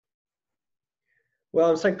Well,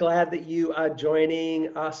 I'm so glad that you are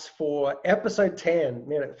joining us for episode 10.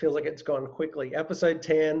 Man, it feels like it's gone quickly. Episode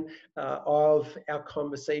 10 of our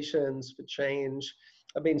Conversations for Change.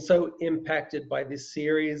 I've been so impacted by this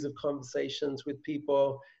series of conversations with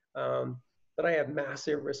people that I have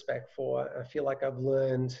massive respect for. I feel like I've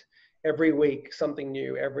learned every week something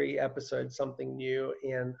new, every episode something new,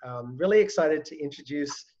 and really excited to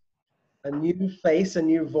introduce a new face, a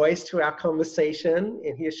new voice to our conversation.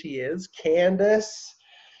 And here she is, Candace.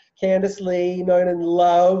 Candace Lee, known and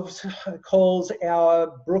loved, calls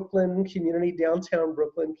our Brooklyn community, downtown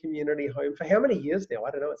Brooklyn community home for how many years now?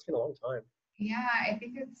 I don't know. It's been a long time. Yeah, I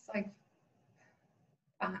think it's like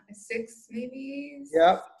 6 maybe.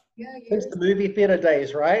 Yeah. Yeah, Since years. the movie theater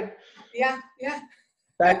days, right? Yeah.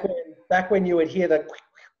 Back when you would hear the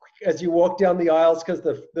as you walk down the aisles because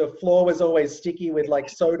the floor was always sticky with like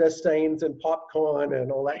soda stains and popcorn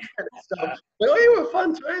and all that kind of stuff. But they were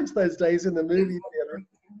fun times those days in the movie theater.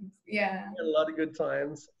 Yeah. A lot of good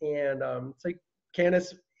times. And so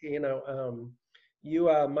Candace, you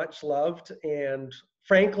are much loved. And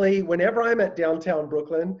frankly, whenever I'm at downtown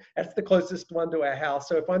Brooklyn, that's the closest one to our house.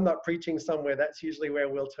 So if I'm not preaching somewhere, that's usually where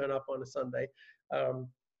we'll turn up on a Sunday.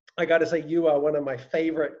 I got to say, you are one of my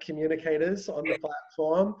favorite communicators on the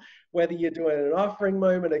platform. Whether you're doing an offering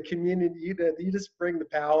moment, a community, you just bring the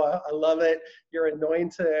power. I love it. You're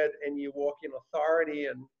anointed and you walk in authority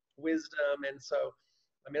and wisdom. And so,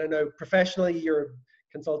 I mean, I know professionally you're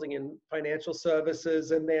consulting in financial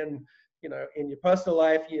services, and then, in your personal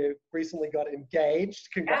life, you recently got engaged.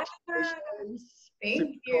 Congratulations.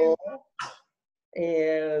 Thank you. Cool.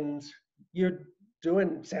 And you're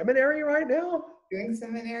doing seminary right now? Doing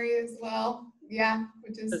seminary as well. Yeah,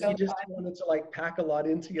 which is so You just fun. wanted to like pack a lot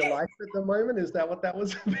into your life at the moment? Is that what that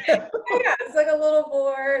was about? Yeah, it's like a little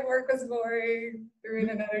bored. Work was boring. Threw in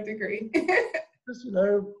another degree. Just,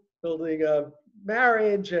 building a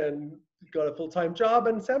marriage and got a full-time job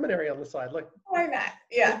and seminary on the side. Like, why not?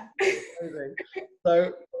 Yeah.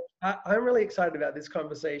 So I'm really excited about this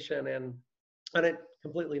conversation, and I don't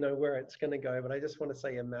completely know where it's going to go, but I just want to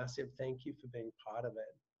say a massive thank you for being part of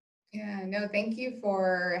it. Yeah, no, thank you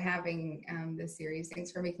for having this series. Thanks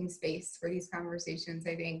for making space for these conversations.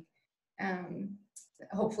 I think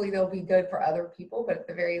hopefully they'll be good for other people, but at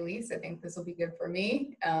the very least, I think this will be good for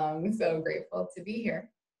me. So grateful to be here.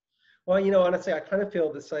 Well, honestly, I kind of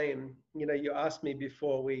feel the same. You asked me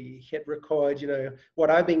before we hit record, what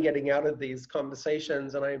I've been getting out of these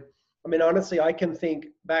conversations. And I mean, honestly, I can think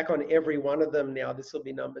back on every one of them now. This will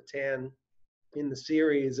be number 10 in the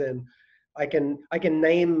series. And I can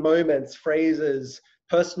name moments, phrases,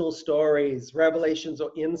 personal stories, revelations or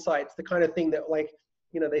insights, the kind of thing that, like,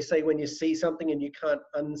 they say when you see something and you can't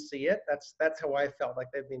unsee it. That's how I felt like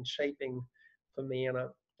they've been shaping for me. And I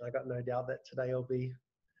got no doubt that today will be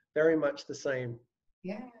very much the same.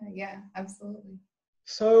 Yeah, absolutely.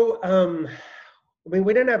 So, I mean,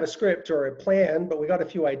 we didn't have a script or a plan, but we got a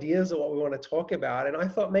few ideas of what we want to talk about. And I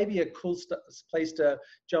thought maybe a cool place to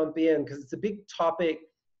jump in, because it's a big topic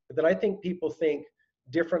that I think people think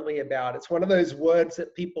differently about. It's one of those words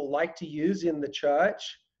that people like to use in the church.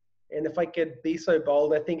 And if I could be so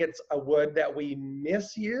bold, I think it's a word that we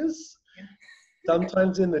misuse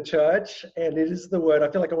sometimes in the church. And it is the word,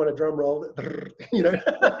 I feel like I want a drum roll, I know.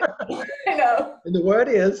 And the word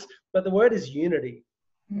is unity.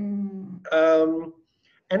 And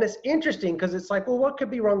it's interesting because it's like, well, what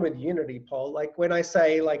could be wrong with unity, Paul? Like when I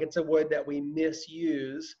say like it's a word that we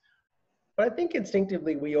misuse, but I think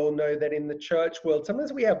instinctively we all know that in the church world,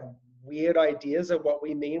 sometimes we have weird ideas of what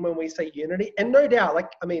we mean when we say unity. And no doubt,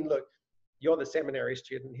 like, I mean, look, you're the seminary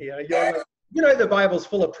student here. You're like, the Bible's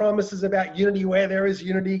full of promises about unity. Where there is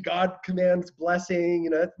unity, God commands blessing.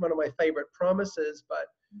 It's one of my favorite promises. But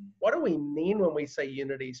what do we mean when we say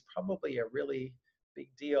unity is probably a really big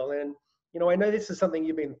deal. And, I know this is something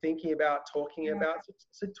you've been thinking about, talking about.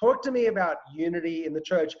 So talk to me about unity in the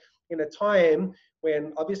church in a time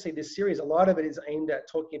when obviously this series, a lot of it is aimed at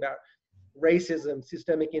talking about racism,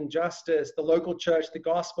 systemic injustice, the local church, the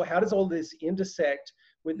gospel. How does all this intersect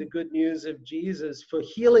with the good news of Jesus for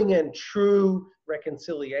healing and true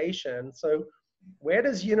reconciliation? So where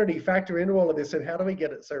does unity factor into all of this, and how do we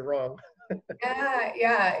get it so wrong?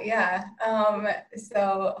 Yeah.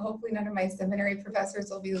 So hopefully none of my seminary professors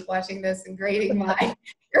will be watching this and grading my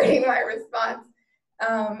response.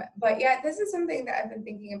 But yeah, this is something that I've been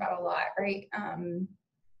thinking about a lot, right?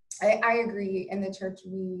 I agree. In the church,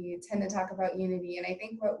 we tend to talk about unity, and I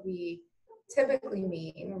think what we typically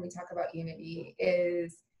mean when we talk about unity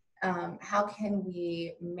is how can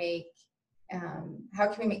we make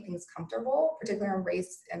things comfortable, particularly on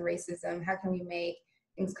race and racism? How can we make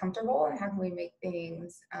things comfortable, and how can we make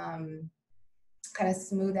things kind of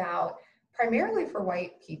smooth out, primarily for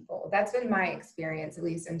white people. That's been my experience, at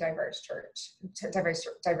least in diverse churches.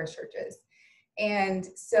 And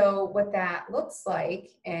so what that looks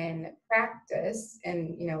like in practice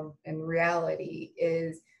and, you know, in reality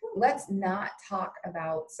is, let's not talk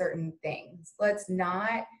about certain things. Let's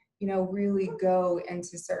not, you know, really go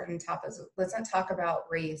into certain topics. Let's not talk about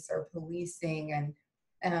race or policing,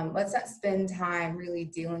 and let's not spend time really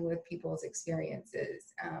dealing with people's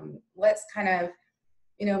experiences. Let's kind of,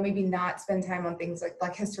 you know, maybe not spend time on things like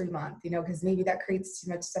Black History Month, you know, because maybe that creates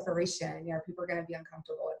too much separation. You know, people are going to be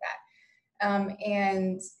uncomfortable with that.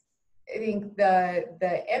 And I think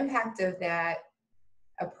the impact of that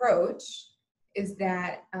approach is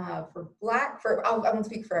that I won't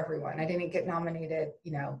speak for everyone. I didn't get nominated,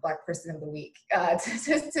 you know, Black Person of the Week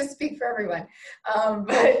to speak for everyone.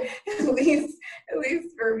 But at least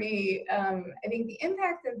for me, I think the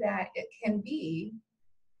impact of that, it can be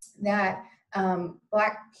that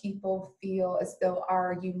Black people feel as though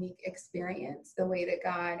our unique experience, the way that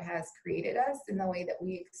God has created us and the way that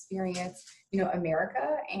we experience, you know,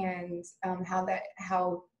 America, and how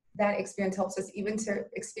that experience helps us even to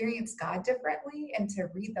experience God differently and to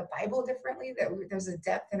read the Bible differently, that there's a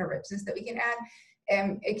depth and a richness that we can add.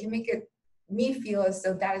 And it can make me feel as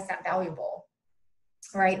though that is not valuable,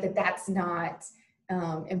 right? That's not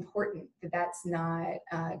important, that's not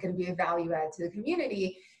going to be a value add to the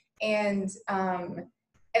community. And I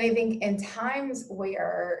think in times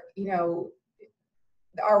where, you know,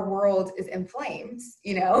 our world is in flames,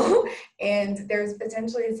 you know, and there's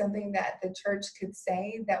potentially something that the church could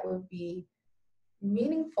say that would be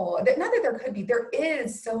meaningful. Not that there could be, there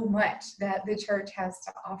is so much that the church has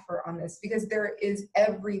to offer on this, because there is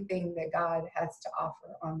everything that God has to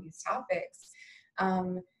offer on these topics.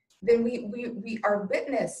 Then our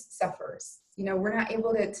witness suffers. You know, we're not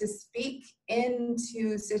able to speak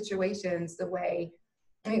into situations the way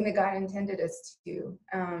I think that God intended us to.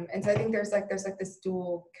 And so I think there's like this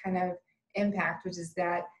dual kind of impact, which is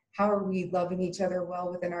that how are we loving each other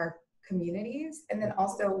well within our communities? And then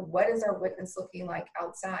also, what is our witness looking like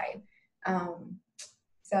outside?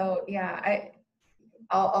 So yeah,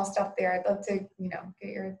 I'll stop there. I'd love to, you know,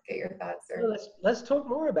 get your thoughts. Or Well, let's talk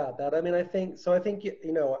more about that. I mean, I think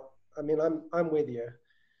you know, I mean, I'm with you.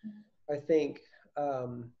 I think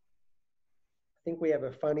we have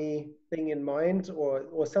a funny thing in mind,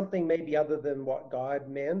 or something maybe other than what God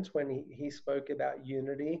meant when he spoke about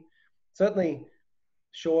unity. Certainly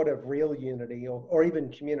short of real unity or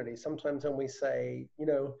even community. Sometimes when we say, you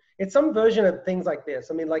know, it's some version of things like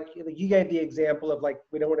this. I mean, like you gave the example of like,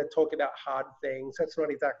 we don't want to talk about hard things. That's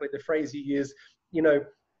not exactly the phrase you use. You know,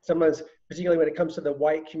 sometimes, particularly when it comes to the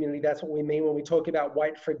white community, that's what we mean when we talk about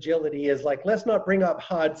white fragility, is like, let's not bring up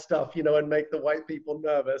hard stuff, you know, and make the white people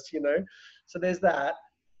nervous, you know? So there's that.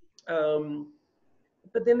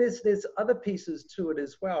 But then there's other pieces to it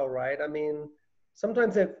as well, right? I mean,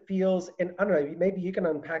 sometimes it feels, and I don't know, maybe you can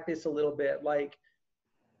unpack this a little bit, like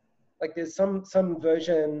there's some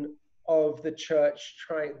version of the church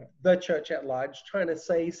at large trying to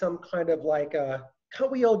say some kind of like,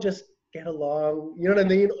 can't we all just get along? You know what I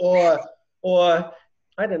mean? Or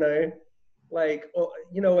I don't know, like, or,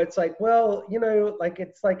 you know, it's like, well, you know,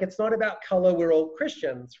 it's not about color, we're all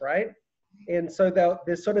Christians, right? And so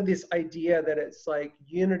there's sort of this idea that it's like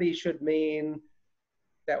unity should mean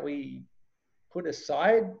that we put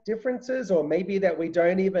aside differences, or maybe that we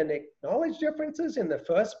don't even acknowledge differences in the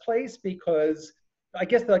first place, because I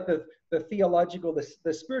guess like the theological,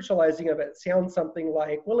 the spiritualizing of it sounds something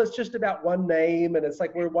like, well, it's just about one name, and it's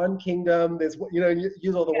like we're one kingdom. There's, you know,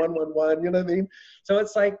 use all the 111. You know what I mean? So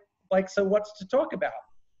it's like so what's to talk about?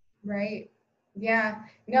 Right. Yeah.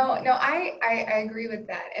 No. I agree with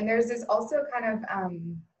that. And there's this also kind of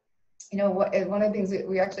you know, one of the things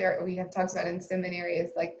we have talked about in seminary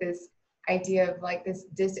is like this idea of like this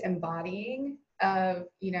disembodying of,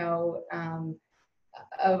 you know,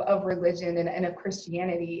 of religion and of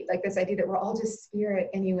Christianity, like this idea that we're all just spirit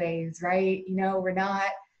anyways, right? You know, we're not,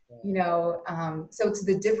 you know, so it's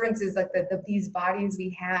the differences, like these bodies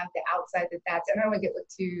we have, the outside that's, I don't want to get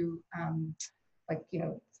too, like, you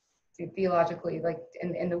know, theologically, like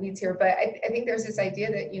in the weeds here, but I think there's this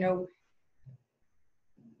idea that, you know,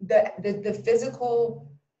 the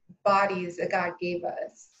physical bodies that God gave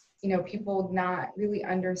us, you know, people not really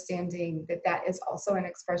understanding that is also an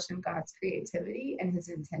expression of God's creativity and his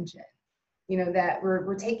intention, you know, that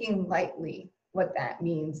we're taking lightly what that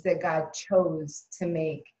means, that God chose to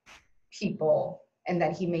make people and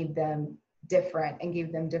that he made them different and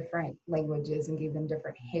gave them different languages and gave them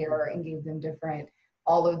different hair and gave them different,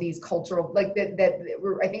 all of these cultural, like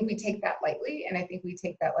I think we take that lightly, and I think we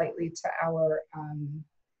take that lightly to our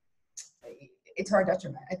to our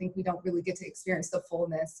detriment. I think we don't really get to experience the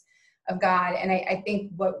fullness of God. And I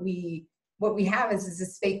think what we have is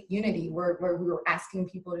this fake unity where we were asking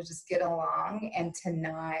people to just get along and to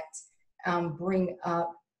not bring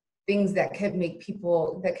up things that could make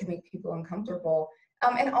people uncomfortable.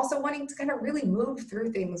 And also wanting to kind of really move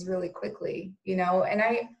through things really quickly, you know.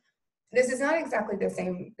 And this is not exactly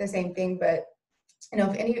the same thing, but you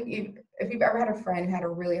know, if you've ever had a friend who had a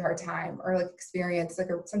really hard time or like experienced like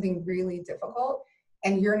something really difficult,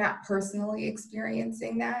 and you're not personally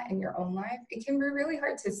experiencing that in your own life, it can be really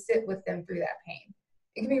hard to sit with them through that pain.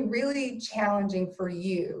 It can be really challenging for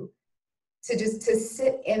you to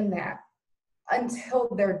sit in that until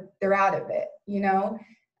they're out of it, you know.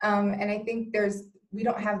 And I think we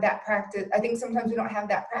don't have that practice. I think sometimes we don't have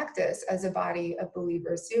that practice as a body of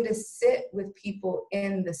believers, to sit with people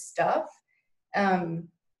in the stuff,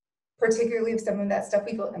 particularly if some of that stuff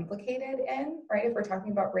we feel implicated in, right? If we're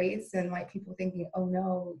talking about race and like people thinking, oh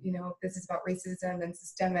no, you know, if this is about racism and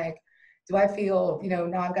systemic, do I feel, you know,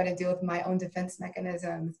 now I've got to deal with my own defense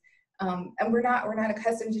mechanisms. And we're not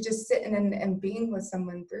accustomed to just sitting and being with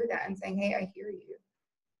someone through that and saying, hey, I hear you.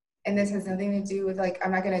 And this has nothing to do with like,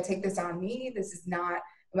 I'm not going to take this on me. This is not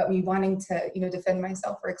about me wanting to, you know, defend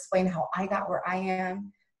myself or explain how I got where I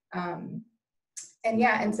am. And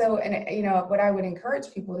yeah, and so, and you know, what I would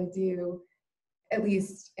encourage people to do, at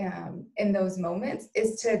least in those moments,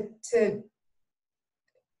 is to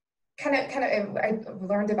kind of, I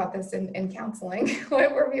learned about this in counseling,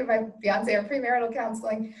 where me and my fiance are premarital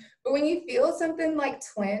counseling. But when you feel something like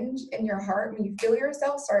twinge in your heart, when you feel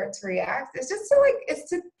yourself start to react, it's just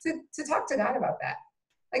to talk to God about that.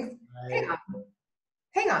 Like, right.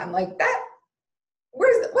 hang on, like that.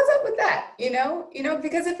 What's up with that? You know,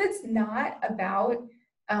 because if it's not about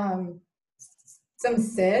some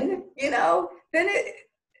sin, you know, then it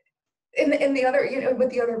in the other, you know, with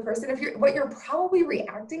the other person, what you're probably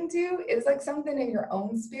reacting to is like something in your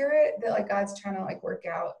own spirit that like God's trying to like work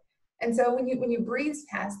out. And so when you breeze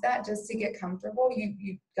past that just to get comfortable,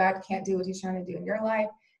 God can't do what he's trying to do in your life.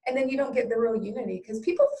 And then you don't get the real unity, because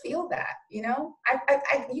people feel that, you know,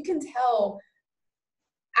 you can tell.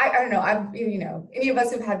 I don't know. You know, any of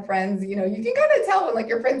us who've had friends, you know, you can kind of tell when like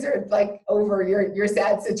your friends are like over your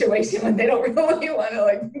sad situation, when they don't really want to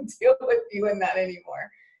like deal with you in that anymore.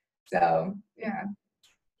 So, yeah.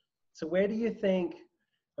 So where do you think,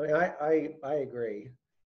 I mean, I agree.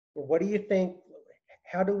 What do you think,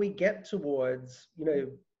 how do we get towards, you know,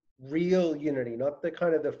 real unity, not the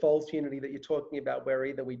kind of the false unity that you're talking about, where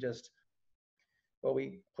either we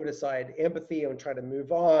put aside empathy and try to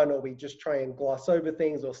move on, or we just try and gloss over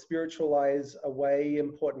things or spiritualize away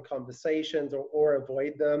important conversations or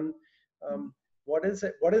avoid them. What does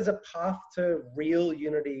a path to real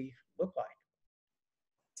unity look like?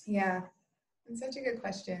 Yeah, it's such a good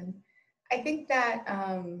question. I think that,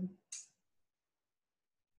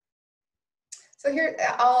 so here,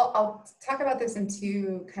 I'll talk about this in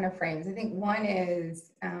two kind of frames. I think one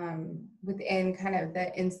is within kind of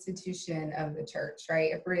the institution of the church,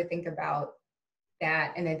 right? If we're to think about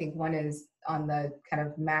that, and I think one is on the kind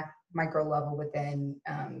of micro level within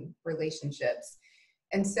relationships.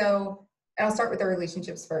 And so, and I'll start with the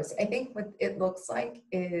relationships first. I think what it looks like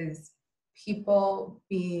is people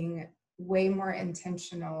being way more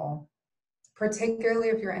intentional, particularly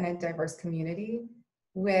if you're in a diverse community,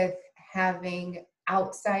 with having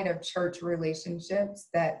outside of church relationships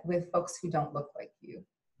with folks who don't look like you,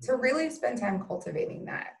 to really spend time cultivating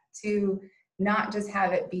that, to not just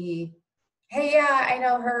have it be, hey, yeah, I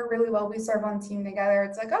know her really well, we serve on team together.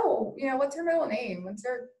 It's like, oh, you know, what's her middle name? What's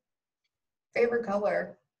her favorite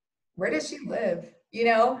color? Where does she live? You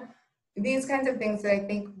know, these kinds of things that I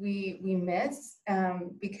think we miss,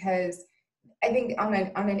 because I think on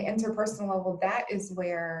an interpersonal level, that is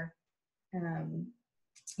where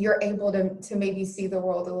you're able to maybe see the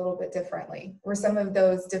world a little bit differently, where some of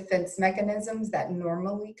those defense mechanisms that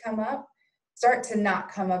normally come up start to not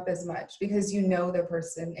come up as much, because you know the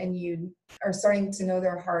person and you are starting to know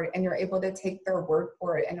their heart, and you're able to take their word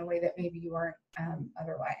for it in a way that maybe you weren't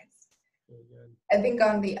otherwise. I think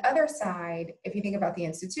on the other side, if you think about the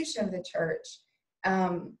institution of the church,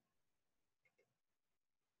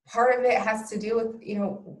 part of it has to do with, you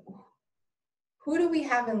know, who do we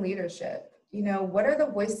have in leadership? You know, what are the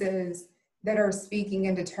voices that are speaking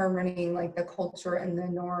and determining like the culture and the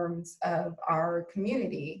norms of our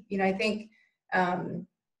community? You know, I think, you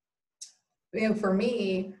know, for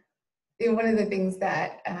me, you know, one of the things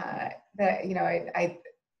that you know,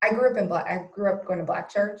 I grew up going to Black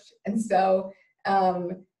church, and so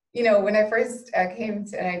you know, when I first came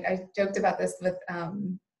to, and I joked about this with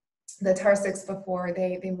the Tarsics before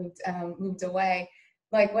they moved away.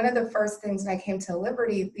 like one of the first things when I came to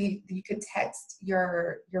Liberty, you could text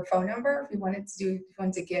your phone number if you wanted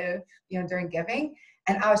to give, during giving.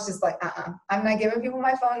 And I was just like, I'm not giving people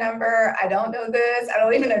my phone number. I don't know this. I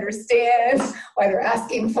don't even understand why they're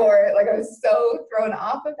asking for it. Like I was so thrown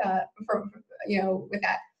off of that, with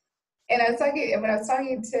that. And when I was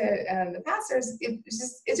talking to the pastors,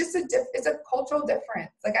 it's a cultural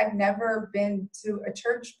difference. Like I've never been to a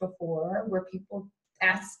church before where people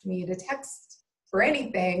asked me to text for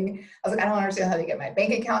anything. I was like, I don't understand how to get my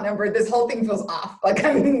bank account number. This whole thing feels off. Like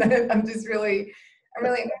I'm really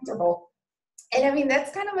uncomfortable. And I mean,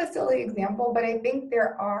 that's kind of a silly example, but I think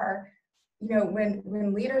there are,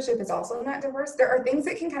 when leadership is also not diverse, there are things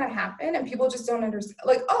that can kind of happen and people just don't understand.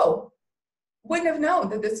 Like, oh, wouldn't have known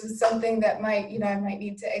that this was something that I might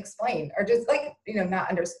need to explain, or just like,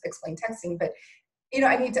 not explain texting, but,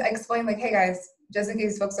 I need to explain like, hey guys, just in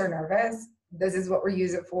case folks are nervous, this is what we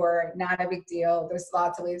use it for. Not a big deal. There's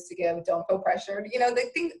lots of ways to give. Don't feel pressured.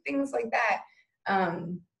 Things like that.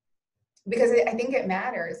 Because I think it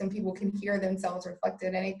matters and people can hear themselves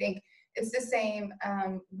reflected. And I think it's the same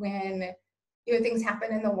when, things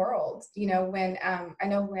happen in the world. When I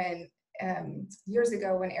know when years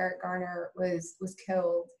ago when Eric Garner was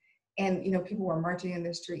killed, and people were marching in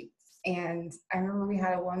the streets, and I remember we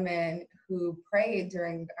had a woman who prayed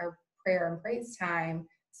during our prayer and praise time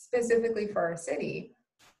specifically for our city,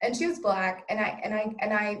 and she was Black, and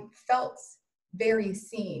I felt very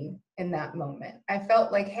seen in that moment. I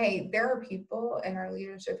felt like, hey, there are people in our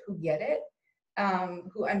leadership who get it,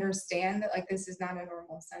 who understand that like this is not a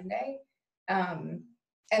normal Sunday.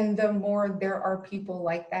 And the more there are people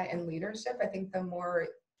like that in leadership, I think the more,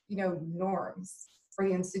 norms for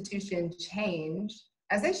the institution change,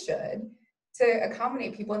 as they should, to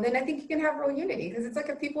accommodate people. And then I think you can have real unity, because it's like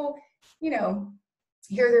if people,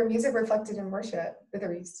 hear their music reflected in worship that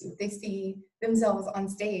they're used to, they see themselves on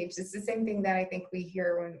stage. It's the same thing that I think we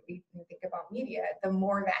hear when we think about media. The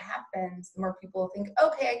more that happens, the more people think,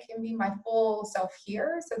 okay, I can be my full self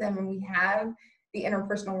here. So then when we have the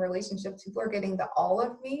interpersonal relationships, people are getting the all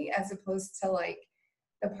of me, as opposed to like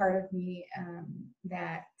the part of me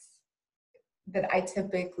that I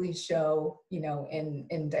typically show,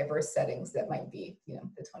 in diverse settings that might be, the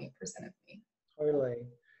 20% of me. Totally.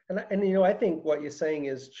 And I think what you're saying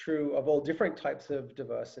is true of all different types of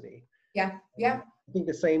diversity. Yeah. I think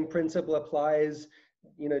the same principle applies.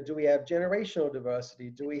 Do we have generational diversity?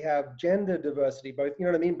 Do we have gender diversity? Both,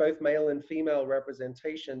 both male and female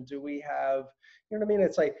representation. Do we have,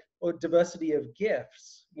 it's like, or diversity of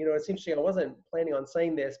gifts. It's interesting. I wasn't planning on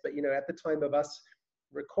saying this, but, at the time of us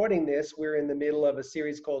recording this, we're in the middle of a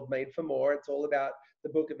series called Made for More. It's all about the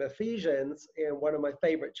book of Ephesians. And one of my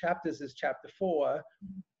favorite chapters is chapter 4.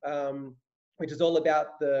 Which is all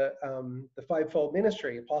about the fivefold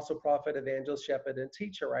ministry: apostle, prophet, evangelist, shepherd, and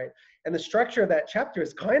teacher, right? And the structure of that chapter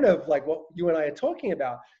is kind of like what you and I are talking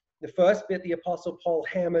about. The first bit, the apostle Paul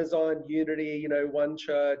hammers on unity, one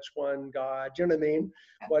church, one God, do you know what I mean?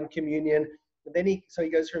 One communion. And then he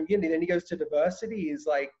goes from unity, then he goes to diversity. He's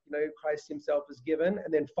like, Christ himself is given,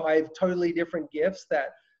 and then 5 totally different gifts that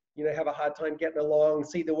have a hard time getting along,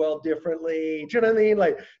 see the world differently. Do you know what I mean?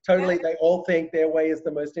 Like totally, they all think their way is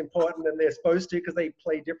the most important, and they're supposed to, because they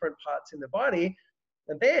play different parts in the body.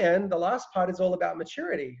 And then the last part is all about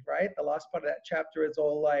maturity, right? The last part of that chapter is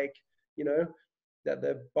all like, that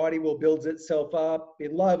the body will build itself up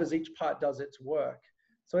in love as each part does its work.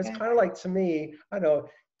 So it's kind of like, to me, I know,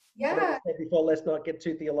 like I said before, let's not get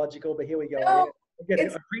too theological, but here we go. No.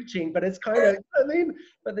 I'm preaching, but it's kind of,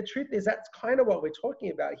 but the truth is that's kind of what we're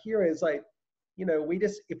talking about here is like,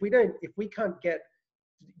 if we can't get,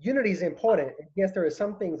 unity is important. Yes, there are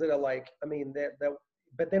some things that are like,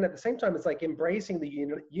 but then at the same time, it's like embracing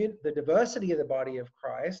the diversity of the body of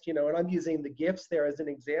Christ, and I'm using the gifts there as an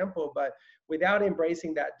example, but without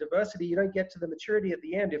embracing that diversity, you don't get to the maturity at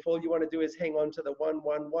the end. If all you want to do is hang on to the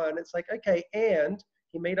 1-1-1, it's like, okay, and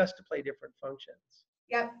he made us to play different functions.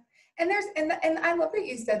 Yep. And I love that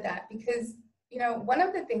you said that, because, one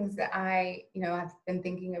of the things that I, have been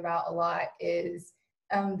thinking about a lot is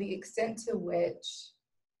the extent to which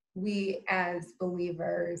we as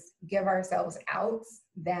believers give ourselves outs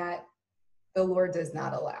that the Lord does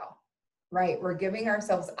not allow, right? We're giving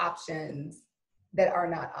ourselves options that are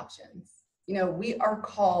not options. We are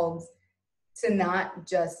called to not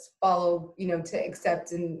just follow, to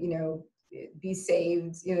accept and, be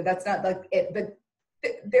saved. That's not like it, but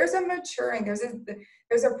there's a maturing,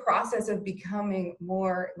 there's a process of becoming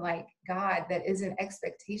more like God that is an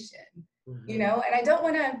expectation, and I don't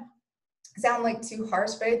want to sound like too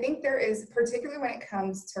harsh, but I think there is, particularly when it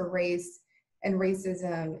comes to race and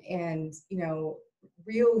racism and,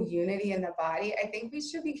 real unity in the body, I think we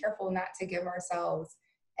should be careful not to give ourselves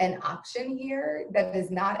an option here that is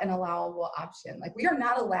not an allowable option. Like, we are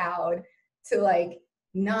not allowed to like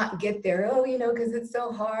not get there, oh, you know, because it's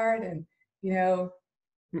so hard. And, you know,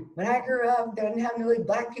 when I grew up, there didn't have really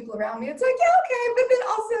Black people around me. It's like, yeah, okay. But then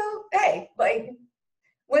also, hey, like,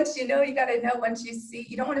 once you know, you got to know. Once you see,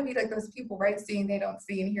 you don't want to be like those people, right? Seeing they don't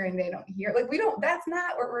see and hearing they don't hear. Like, we don't, that's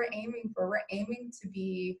not what we're aiming for. We're aiming to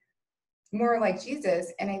be more like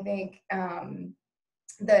Jesus. And I think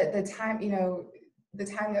the time, you know, the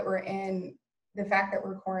time that we're in, the fact that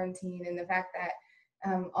we're quarantined and the fact that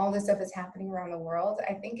all this stuff is happening around the world,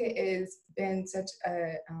 I think it has been such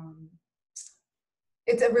a,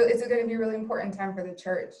 it's going to be a really important time for the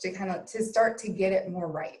church to kind of, to start to get it more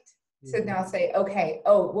right. To now say, okay,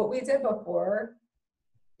 oh, what we did before,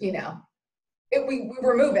 you know, we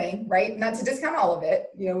were moving, right? Not to discount all of it,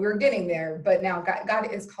 you know, we were getting there, but now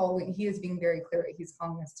God is calling, he is being very clear that he's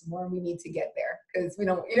calling us to more, and we need to get there, because we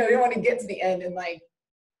don't, you know, we don't want to get to the end and like,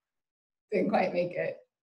 didn't quite make it,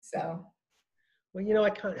 so. Well, you know, I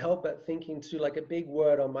can't help but thinking too, like a big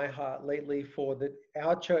word on my heart lately for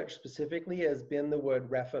our church specifically has been the word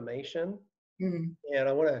reformation. Mm. And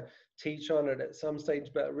I want to teach on it at some stage,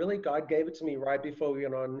 but really God gave it to me right before we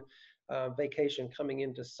went on vacation coming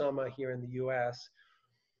into summer here in the US,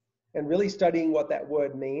 and really studying what that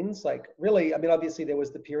word means. Like, really, I mean, obviously there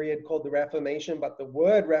was the period called the Reformation, but the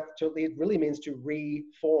word it really means to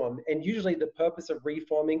reform. And usually the purpose of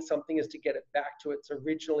reforming something is to get it back to its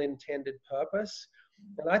original intended purpose.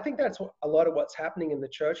 And I think that's a lot of what's happening in the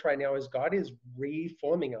church right now, is God is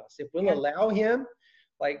reforming us. If we'll allow him,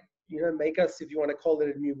 like, you know, make us, if you want to call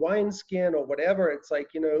it a new wineskin or whatever, it's like,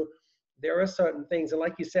 you know, there are certain things. And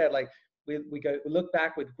like you said, like, we look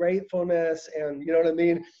back with gratefulness, and you know what I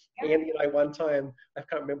mean? Yeah. Andy and I, one time, I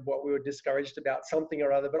can't remember what we were discouraged about, something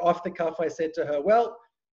or other, but off the cuff, I said to her, well,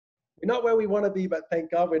 we're not where we want to be, but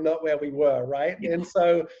thank God we're not where we were, right? Yeah. And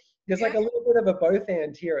so there's like a little bit of a both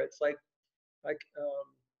and here. It's like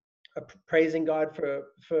praising God for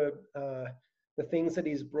the things that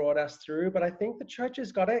he's brought us through. But I think the church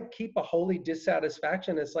has got to keep a holy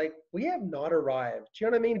dissatisfaction. It's like, we have not arrived. Do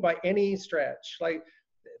you know what I mean? By any stretch. Like,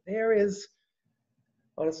 there is,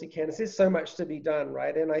 honestly, Candace, there's so much to be done,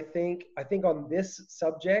 right? And I think on this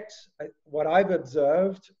subject, what I've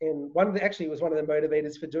observed, and actually was one of the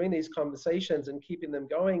motivators for doing these conversations and keeping them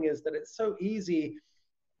going, is that it's so easy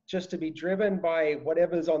just to be driven by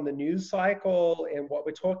whatever's on the news cycle and what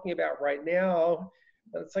we're talking about right now.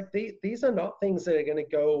 And it's like, these are not things that are going to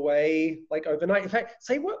go away like overnight. In fact,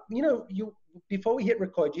 say what, you know, before we hit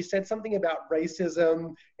record, you said something about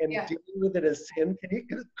racism and dealing with it as sin. It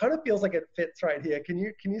kind of feels like it fits right here. Can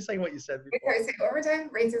you say what you said before? Say one more time,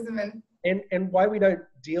 racism and why we don't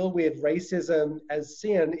deal with racism as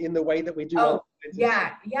sin in the way that we do. Oh,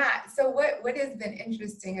 yeah. So what has been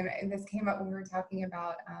interesting, and this came up when we were talking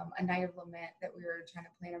about a night of lament that we were trying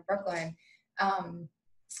to plan in Brooklyn,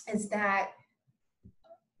 is that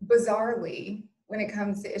bizarrely, when it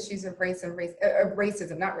comes to issues of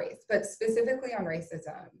racism, not race, but specifically on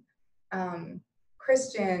racism,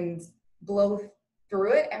 Christians blow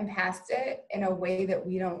through it and past it in a way that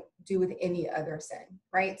we don't do with any other sin,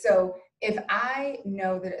 right? So if I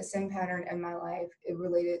know that a sin pattern in my life is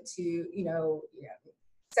related to, you know,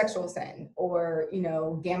 sexual sin or, you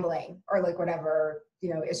know, gambling or like whatever,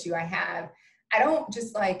 you know, issue I have, I don't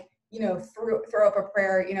just like, you know, throw up a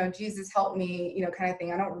prayer, you know, Jesus help me, you know, kind of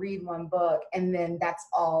thing. I don't read one book and then that's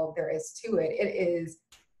all there is to it. It is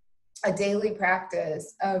a daily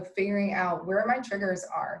practice of figuring out where my triggers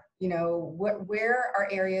are, you know, where are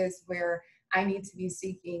areas where I need to be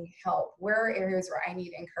seeking help, where are areas where I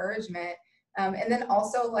need encouragement, and then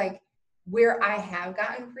also like where I have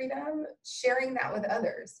gotten freedom, sharing that with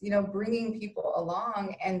others, you know, bringing people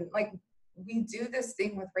along. And like, we do this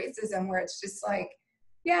thing with racism where it's just like,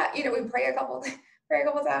 yeah, you know, we pray a couple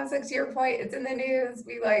times, like to your point, it's in the news,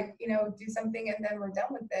 we like, you know, do something and then we're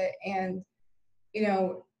done with it. And, you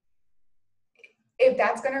know, if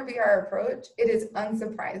that's going to be our approach, it is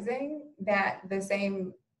unsurprising that the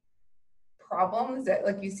same problems that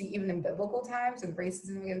like you see even in biblical times with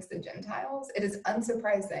racism against the Gentiles, it is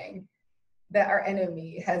unsurprising that our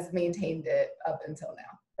enemy has maintained it up until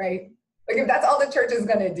now, right? Like, if that's all the church is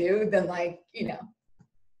going to do, then like, you know,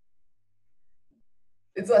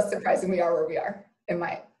 it's less surprising we are where we are, in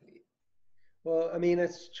my opinion. Well, I mean,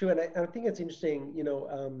 it's true. And I think it's interesting, you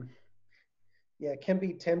know, it can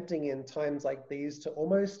be tempting in times like these to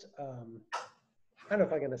almost, I don't know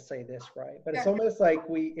if I'm going to say this right, but it's almost like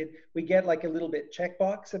we get like a little bit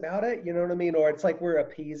checkbox about it, you know what I mean? Or it's like we're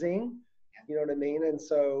appeasing, you know what I mean? And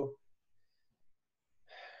so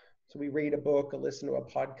So we read a book or listen to a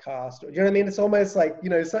podcast, or, do you know what I mean? It's almost like, you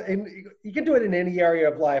know, so, and you can do it in any area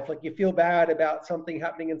of life. Like you feel bad about something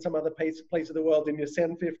happening in some other place of the world and you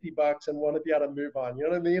send $50 and want to be able to move on, you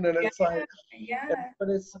know what I mean? And it's like, Yeah.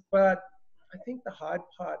 but I think the hard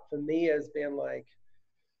part for me has been like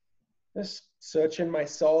just searching my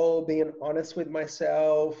soul, being honest with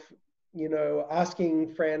myself, you know,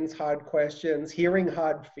 asking friends hard questions, hearing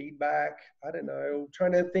hard feedback. I don't know,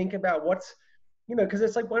 trying to think about what's, you know, because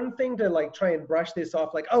it's like one thing to like try and brush this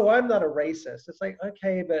off like, oh, I'm not a racist. It's like,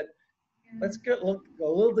 okay, but let's go look a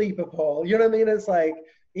little deeper, Paul. You know what I mean? It's like,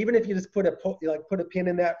 even if you just put a pin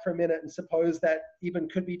in that for a minute and suppose that even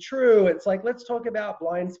could be true, it's like, let's talk about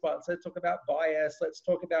blind spots. Let's talk about bias. Let's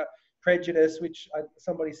talk about prejudice, which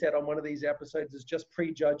somebody said on one of these episodes is just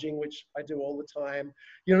prejudging, which I do all the time.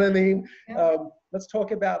 You know what I mean? Yeah. Let's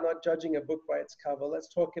talk about not judging a book by its cover.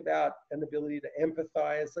 Let's talk about an ability to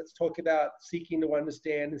empathize. Let's talk about seeking to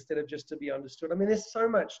understand instead of just to be understood. I mean, there's so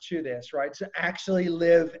much to this, right? To actually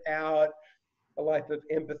live out a life of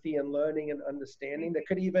empathy and learning and understanding that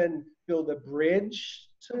could even build a bridge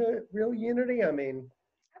to real unity. I mean,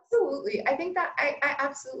 Absolutely. I think that I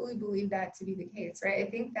absolutely believe that to be the case, right?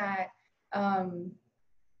 I think that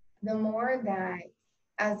the more that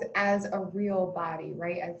as a real body,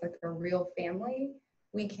 right, as like a real family,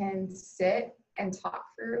 we can sit and talk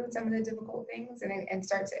through some of the difficult things and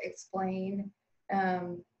start to explain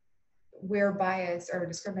where bias or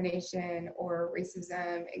discrimination or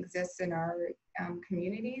racism exists in our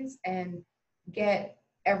communities and get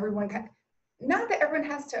everyone, not that everyone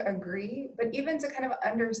has to agree, but even to kind of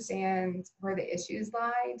understand where the issues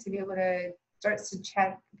lie, to be able to start to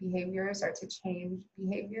check behaviors, start to change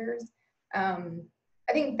behaviors.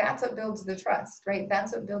 I think that's what builds the trust, right?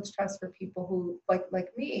 That's what builds trust for people who, like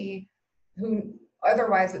me, who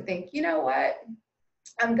otherwise would think, you know what,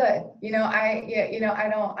 I'm good. You know, I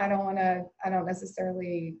don't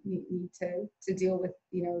necessarily need to deal with,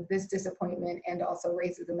 you know, this disappointment and also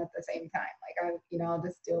racism at the same time. Like I'll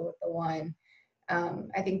just deal with the one.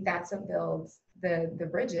 I think that's what builds the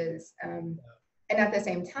bridges. And at the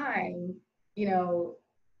same time, you know,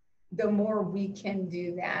 the more we can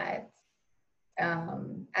do that,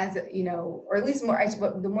 as you know, or at least the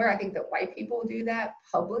more I think that white people do that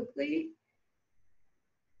publicly,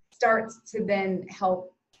 starts to then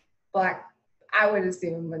help Black, I would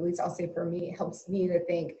assume, at least I'll say for me, it helps me to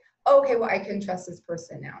think, okay, well, I can trust this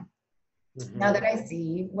person now. Mm-hmm. Now that I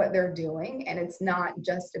see what they're doing, and it's not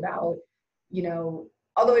just about, you know,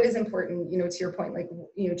 although it is important, you know, to your point, like,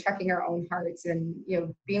 you know, checking our own hearts and, you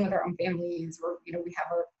know, being with our own families, where, you know, we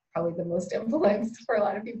have probably the most influence for a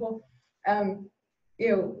lot of people. You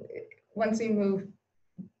know, once we move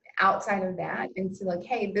outside of that into like,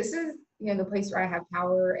 hey, this is, you know, the place where I have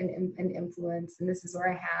power and influence, and this is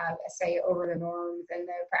where I have a say over the norms and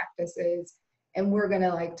the practices, and we're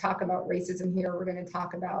gonna like talk about racism here, we're gonna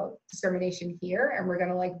talk about discrimination here, and we're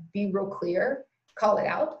gonna like be real clear, call it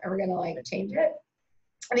out, and we're gonna like change it.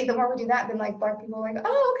 I think the more we do that, then like Black people are like,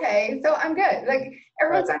 oh, okay, so I'm good. Like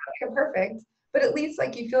everyone's not like perfect, but at least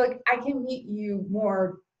like you feel like I can meet you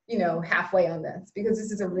more, you know, halfway on this, because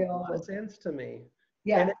this is a real sense to me.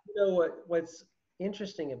 Yeah. And you know what's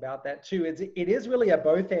interesting about that too is it is really a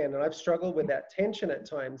both and I've struggled with that tension at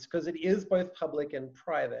times, because it is both public and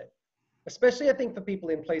private. Especially I think for people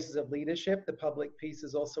in places of leadership, the public piece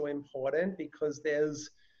is also important, because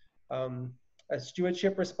there's a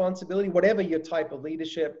stewardship responsibility, whatever your type of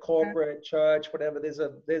leadership, corporate, church, whatever,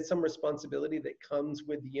 there's some responsibility that comes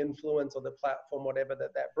with the influence or the platform, whatever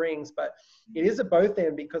that brings. But it is a both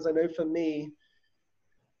and, because I know for me,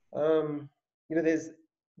 you know, there's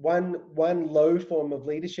one low form of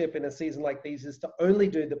leadership in a season like these is to only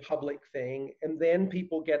do the public thing, and then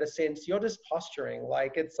people get a sense you're just posturing.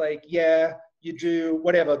 Like it's like, yeah, you do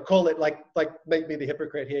whatever, call it like make me the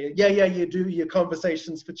hypocrite here. Yeah, you do your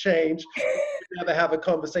conversations for change. You never have a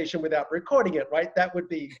conversation without recording it, right? That would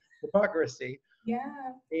be hypocrisy. Yeah.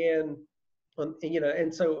 And you know,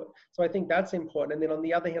 and so I think that's important. And then on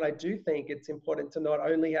the other hand, I do think it's important to not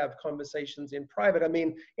only have conversations in private. I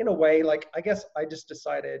mean, in a way, like, I guess I just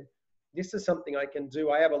decided this is something I can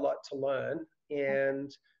do. I have a lot to learn,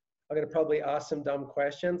 and I'm going to probably ask some dumb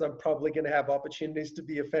questions. I'm probably going to have opportunities to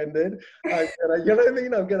be offended. You know what I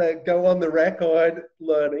mean? I'm going to go on the record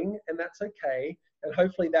learning, and that's okay. And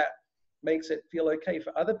hopefully that makes it feel okay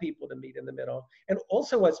for other people to meet in the middle. And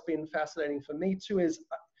also what's been fascinating for me too is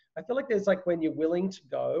I feel like there's like, when you're willing to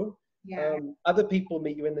go, other people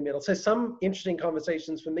meet you in the middle. So some interesting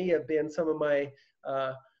conversations for me have been some of my,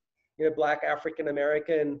 you know, Black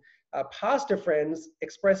African-American pastor friends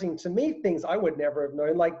expressing to me things I would never have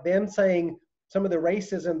known, like them saying, some of the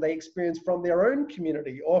racism they experience from their own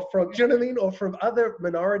community, or from, do you know what I mean, or from other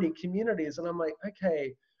minority communities. And I'm like,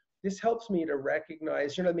 okay, this helps me to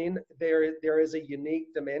recognize, you know what I mean, there is a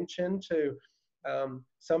unique dimension to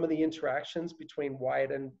some of the interactions between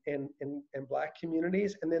white and Black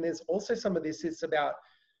communities. And then there's also some of this is about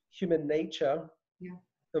human nature. Yeah.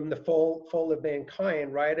 From the fall of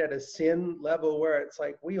mankind, right, at a sin level where it's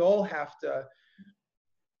like we all have to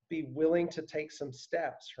be willing to take some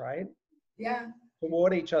steps, right? Yeah.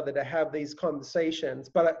 Toward each other, to have these conversations.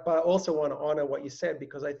 But I also want to honor what you said,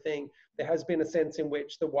 because I think there has been a sense in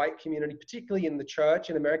which the white community, particularly in the church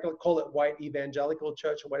in America, call it white evangelical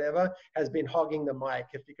church or whatever, has been hogging the mic,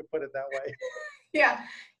 if you could put it that way. Yeah.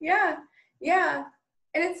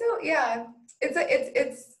 And it's so, you know, it's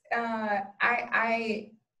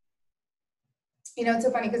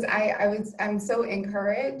so funny because I'm so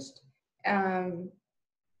encouraged,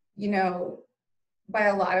 you know, by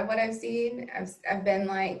a lot of what I've seen. I've been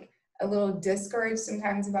like a little discouraged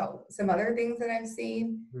sometimes about some other things that I've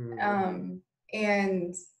seen.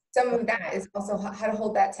 And some of that is also how to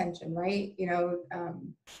hold that tension, right? You know,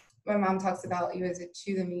 my mom talks about you as a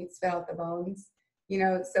chew the meat, spit out the bones, you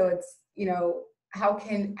know, so it's, you know, how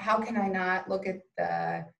can I not look at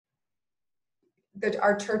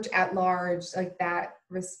our church at large, like that,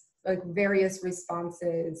 like various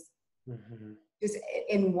responses, just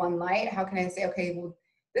in one light? How can I say, okay, well,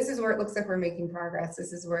 this is where it looks like we're making progress.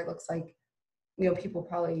 This is where it looks like, you know, people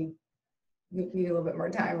probably need a little bit more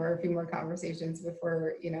time or a few more conversations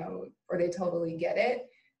before, you know, or they totally get it.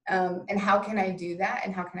 And how can I do that?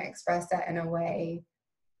 And how can I express that in a way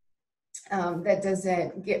that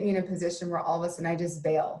doesn't get me in a position where all of a sudden I just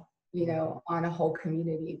bail, you know, on a whole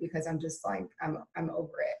community because I'm just like, I'm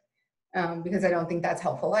over it. Because I don't think that's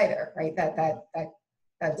helpful either, right?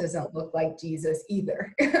 That doesn't look like Jesus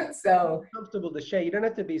either. So comfortable to share. You don't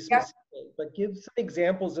have to be specific, but give some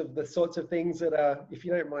examples of the sorts of things that are, if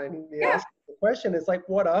you don't mind me asking the question, it's like,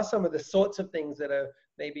 what are some of the sorts of things that are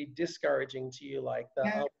maybe discouraging to you, like the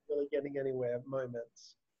aren't really getting anywhere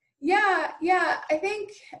moments? Yeah, I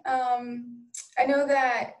think I know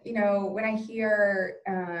that, you know, when I hear,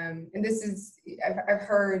 and this is, I've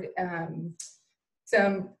heard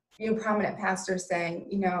some, you know, prominent pastors saying,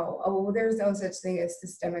 you know, oh, well, there's no such thing as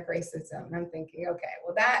systemic racism. And I'm thinking, okay,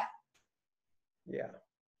 well,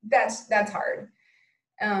 that's hard.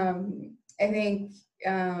 I think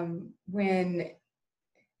when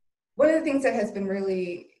one of the things that has been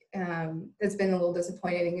really, that's been a little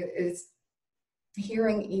disappointing is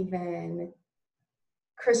hearing even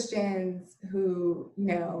Christians who, you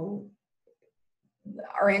know,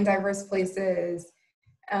 are in diverse places,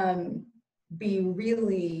 be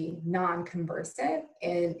really non-conversant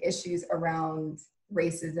in issues around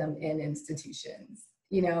racism in institutions,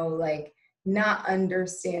 you know, like not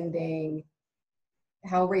understanding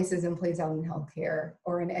how racism plays out in healthcare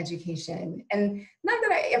or in education. And not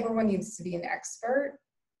that everyone needs to be an expert.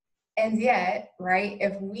 And yet, right,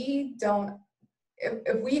 if we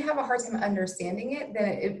have a hard time understanding it,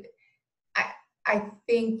 then I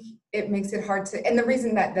think it makes it hard to, and the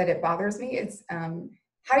reason that it bothers me is,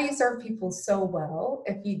 how do you serve people so well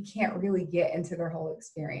if you can't really get into their whole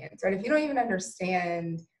experience, right? If you don't even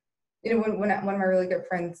understand, you know, when one of my really good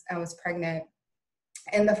friends was pregnant,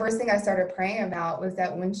 and the first thing I started praying about was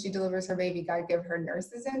that when she delivers her baby, God give her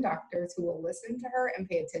nurses and doctors who will listen to her and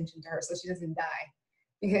pay attention to her so she doesn't die.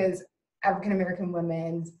 Because African-American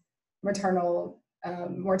women's maternal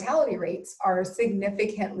mortality rates are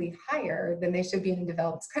significantly higher than they should be in a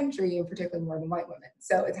developed country, and particularly more than white women.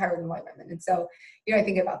 So it's higher than white women. And so, you know, I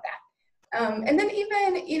think about that. And then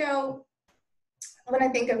even, you know, when I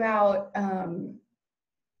think about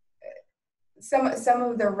some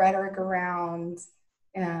of the rhetoric around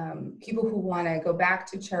people who want to go back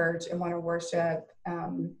to church and want to worship,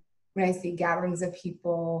 when I see gatherings of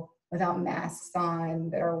people without masks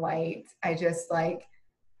on that are white, I just like,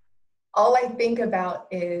 all I think about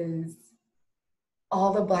is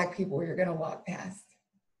all the Black people you're gonna walk past,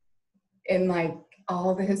 and like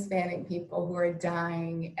all the Hispanic people who are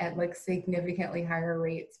dying at like significantly higher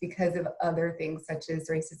rates because of other things such as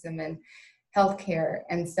racism and healthcare.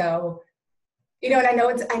 And so, you know, and I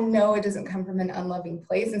know it doesn't come from an unloving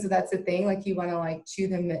place. And so that's the thing, like you wanna like chew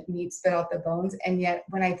the meat, spit out the bones. And yet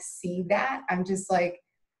when I see that, I'm just like,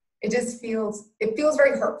 it feels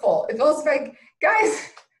very hurtful. It feels like, guys,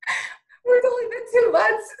 it's only been 2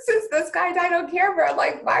 months since this guy died on camera.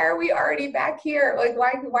 Like, why are we already back here? Like,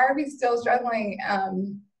 why are we still struggling?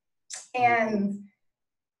 And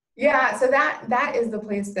yeah, so that is the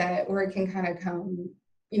place where it can kind of come,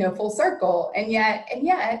 you know, full circle. And yet,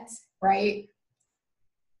 right?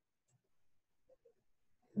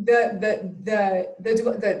 there's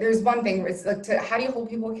one thing where it's like, how do you hold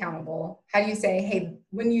people accountable? How do you say, hey,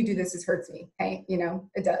 when you do this, it hurts me. Okay,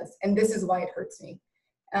 it does, and this is why it hurts me.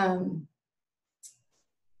 And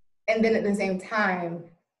then at the same time,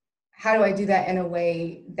 how do I do that in a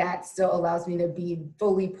way that still allows me to be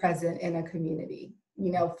fully present in a community,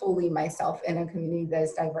 fully myself in a community that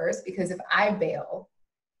is diverse? Because if I bail,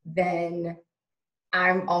 then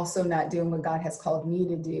I'm also not doing what God has called me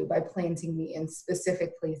to do by planting me in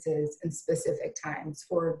specific places and specific times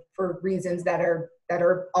for reasons that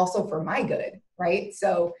are also for my good, right?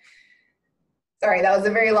 So, sorry, that was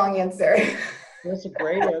a very long answer. That's a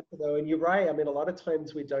great answer, though, and you're right. I mean, a lot of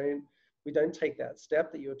times we don't take that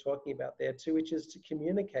step that you were talking about there too, which is to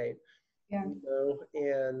communicate. Yeah.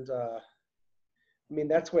 And I mean,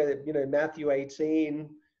 that's where Matthew 18.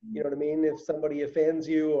 You know what I mean? If somebody offends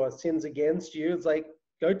you or sins against you, it's like,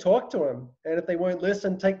 go talk to them. And if they won't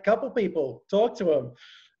listen, take a couple people, talk to them.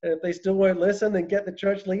 And if they still won't listen, then get the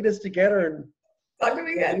church leaders together and talk to them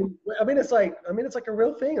again. It's like a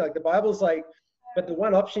real thing. Like the Bible's like, but the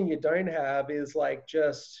one option you don't have is like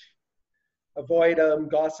just avoid them,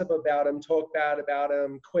 gossip about them, talk bad about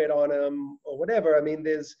them, quit on them, or whatever. I mean,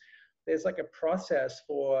 there's like a process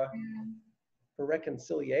for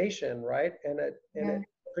reconciliation, right? And it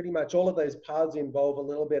pretty much all of those paths involve a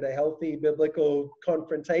little bit of healthy biblical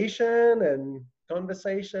confrontation and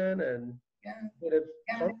conversation and a bit of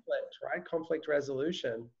conflict, right? Conflict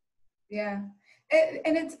resolution. Yeah.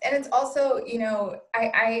 And it's also,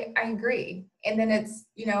 I agree. And then it's,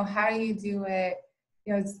 how do you do it?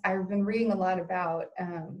 I've been reading a lot about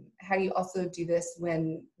how do you also do this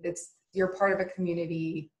when you're part of a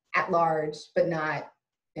community at large, but not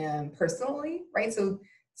personally, right? So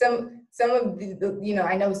some of the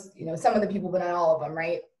I know some of the people, but not all of them,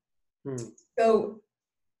 right? So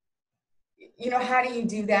how do you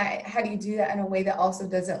do that? How do you do that in a way that also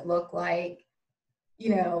doesn't look like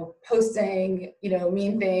posting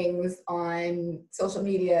mean things on social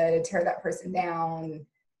media to tear that person down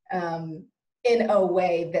in a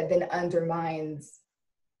way that then undermines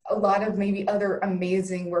a lot of maybe other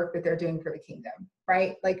amazing work that they're doing for the kingdom,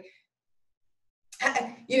 right? Like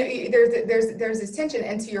there's this tension.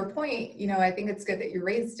 And to your point, I think it's good that you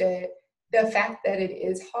raised it. The fact that it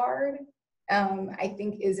is hard, I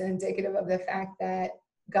think is indicative of the fact that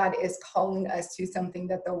God is calling us to something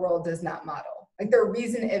that the world does not model. Like the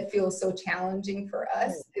reason it feels so challenging for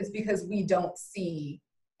us is because we don't see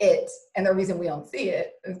it. And the reason we don't see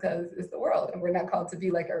it is because it's the world and we're not called to be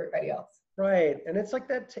like everybody else. Right. And it's like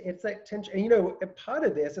that, it's that tension. And, a part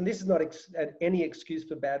of this, and this is not any excuse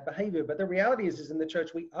for bad behavior, but the reality is in the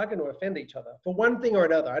church, we are going to offend each other for one thing or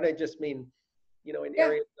another. I don't just mean, in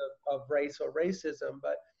areas of race or racism,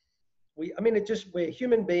 but we're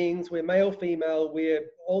human beings, we're male, female, we're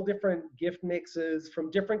all different gift mixes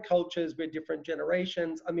from different cultures, we're different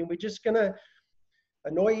generations. I mean, we're just going to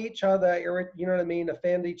annoy each other,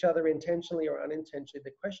 offend each other intentionally or unintentionally.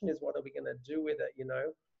 The question is, what are we going to do with it,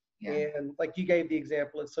 And like you gave the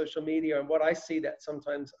example of social media, and what I see that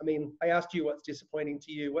sometimes, I asked you what's disappointing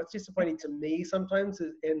to you. What's disappointing to me sometimes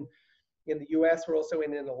is in the US, we're also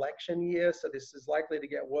in an election year, so this is likely to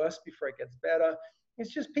get worse before it gets better.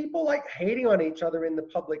 It's just people like hating on each other in the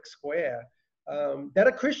public square that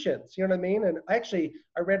are Christians, you know what I mean? And actually,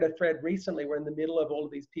 I read a thread recently where in the middle of all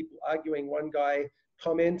of these people arguing, one guy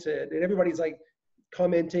commented, and everybody's like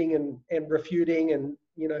commenting and refuting, and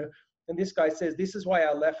and this guy says, this is why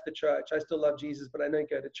I left the church. I still love Jesus, but I don't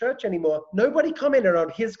go to church anymore. Nobody commented on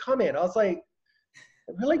his comment. I was like,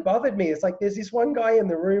 it really bothered me. It's like there's this one guy in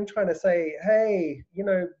the room trying to say, hey,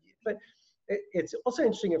 but it's also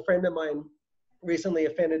interesting. A friend of mine recently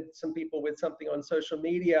offended some people with something on social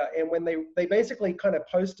media. And when they basically kind of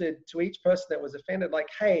posted to each person that was offended, like,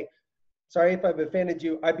 hey, sorry if I've offended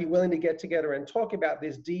you. I'd be willing to get together and talk about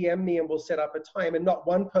this. DM me and we'll set up a time. And not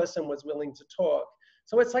one person was willing to talk.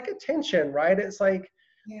 So it's like a tension, right? It's like,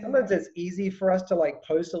 sometimes it's easy for us to like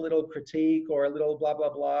post a little critique or a little blah, blah,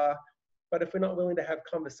 blah. But if we're not willing to have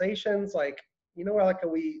conversations, like, like, are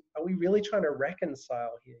we really trying to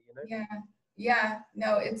reconcile here, Yeah,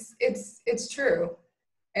 no, it's true.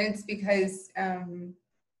 And it's because,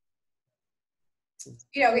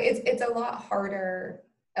 it's a lot harder,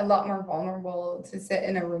 a lot more vulnerable to sit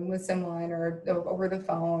in a room with someone or over the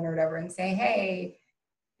phone or whatever and say, hey,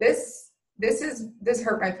 this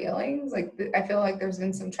hurt my feelings. Like, I feel like there's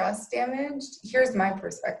been some trust damaged. Here's my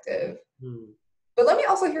perspective. But let me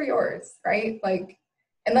also hear yours, right? Like,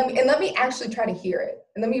 and let me actually try to hear it.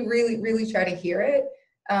 And let me really, really try to hear it.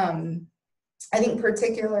 I think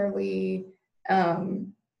particularly,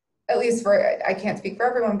 at least I can't speak for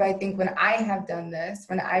everyone, but I think when I have done this,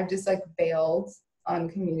 when I've just like bailed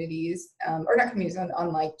communities, or not communities,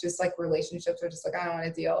 on like just like relationships, or just like I don't want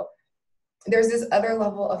to deal. There's this other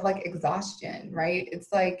level of like exhaustion, right?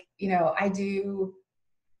 It's like, you know, I do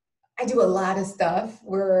a lot of stuff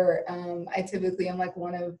where I typically am like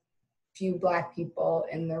one of few Black people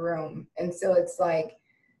in the room, and so it's like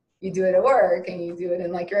you do it at work and you do it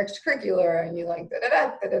in like your extracurricular and you like da da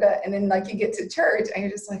da da da da, and then like you get to church and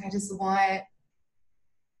you're just like,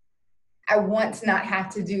 I want to not have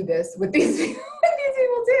to do this with these people,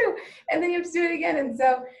 too. And then you have to do it again. And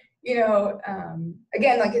so, you know,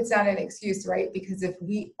 again, like it's not an excuse, right? Because if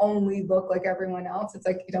we only look like everyone else, it's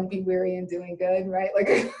like, you don't be weary in doing good, right?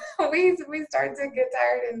 Like we start to get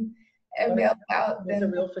tired and bail out. There's a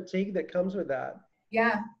real fatigue that comes with that.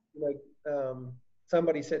 Yeah. Like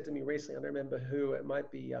somebody said to me recently, I don't remember who, it might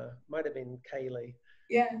have been Kaylee.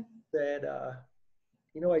 Yeah. Said,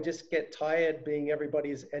 you know, I just get tired being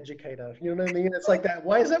everybody's educator. You know what I mean? It's like that.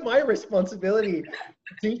 Why is it my responsibility to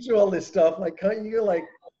teach you all this stuff? Like, can't you like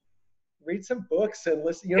read some books and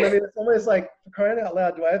listen? You know what I mean? It's almost like, for crying out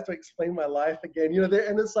loud, do I have to explain my life again? You know,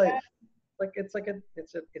 and it's like it's a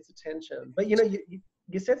tension. But you know,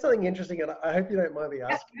 you said something interesting, and I hope you don't mind me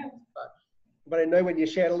asking. But I know when you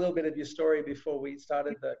shared a little bit of your story before we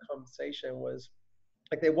started the conversation, was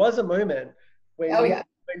like there was a moment when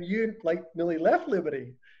when you like nearly left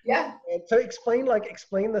Liberty. Yeah. And so explain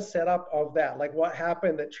the setup of that. Like what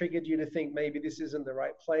happened that triggered you to think maybe this isn't the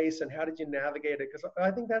right place, and how did you navigate it? Because I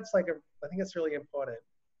think that's really important.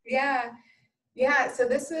 Yeah. Yeah. So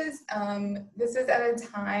this is at a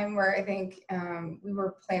time where I think we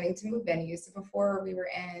were planning to move venues. So before we were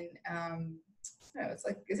in I don't know, it's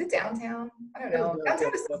like, is it downtown? I don't know.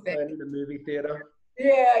 Downtown is so big. In the movie theater.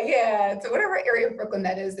 Yeah. So whatever area of Brooklyn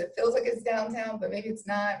that is, it feels like it's downtown, but maybe it's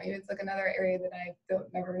not. Maybe it's like another area that I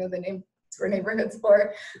never know the name for neighborhoods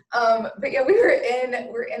for. But yeah, we're in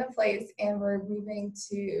a place, and we're moving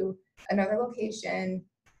to another location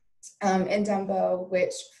in Dumbo,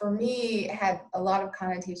 which for me had a lot of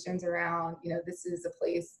connotations around, you know, this is a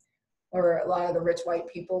place where a lot of the rich white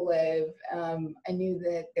people live. I knew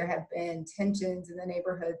that there had been tensions in the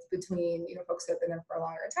neighborhoods between, you know, folks who have been there for a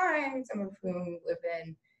longer time, some of whom live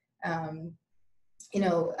in,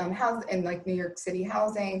 house in like New York City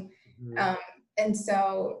housing. Mm-hmm. And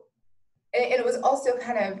so, and it was also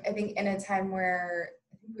kind of, I think, in a time where,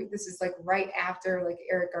 I think this is like right after like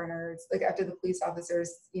Eric Garner's, like after the police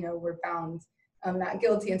officers, you know, were found not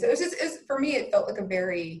guilty. And so it was for me, it felt like a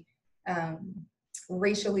very,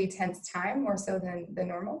 racially tense time, more so than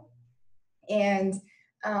normal. And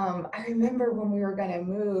I remember when we were going to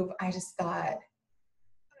move, I just thought,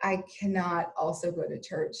 I cannot also go to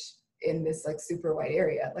church in this like super white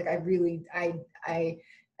area. Like I don't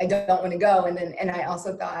want to go. And I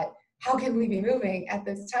also thought, how can we be moving at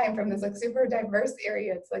this time from this like super diverse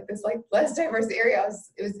area? It's like this like less diverse area.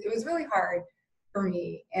 It was really hard for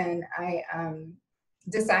me. And I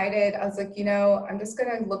decided, I was like, you know, I'm just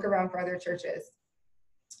going to look around for other churches.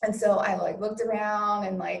 And so I like looked around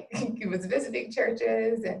and like was visiting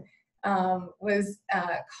churches and was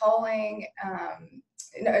calling a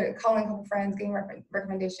couple friends, getting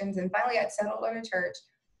recommendations, and finally I settled on a church.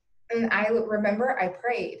 And I remember I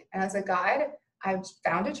prayed and I was like, God, I've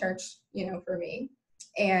found a church, you know, for me.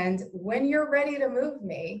 And when you're ready to move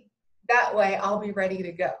me, that way I'll be ready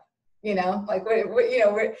to go. You know, like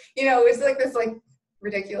it's like this like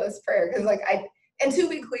ridiculous prayer, because like and to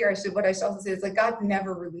be clear, what I should also say is like God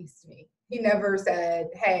never released me. He never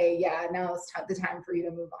said, hey, yeah, now it's the time for you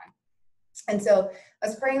to move on. And so I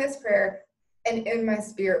was praying this prayer, and in my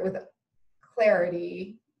spirit with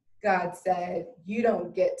clarity, God said, you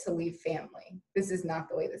don't get to leave family. This is not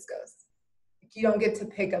the way this goes. You don't get to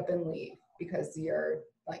pick up and leave because you're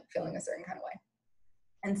like feeling a certain kind of way.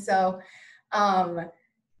 And so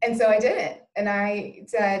I didn't. And I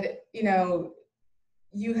said, you know,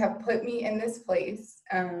 you have put me in this place.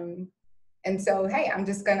 And so, hey, I'm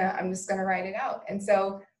just gonna write it out. And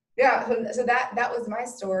so, yeah, so that was my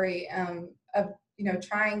story of, you know,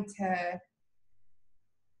 trying to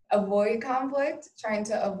avoid conflict, trying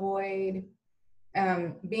to avoid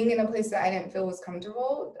being in a place that I didn't feel was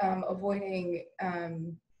comfortable, avoiding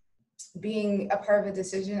being a part of a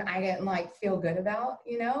decision I didn't like feel good about,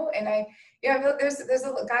 you know. And I feel like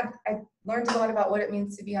I learned a lot about what it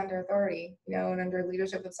means to be under authority, you know, and under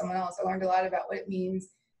leadership of someone else. I learned a lot about what it means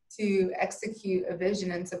to execute a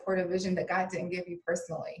vision and support a vision that God didn't give you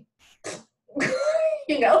personally.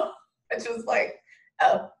 You know, it's just like,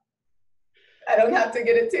 oh, I don't have to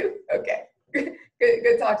get it too. Okay,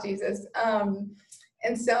 good talk, Jesus.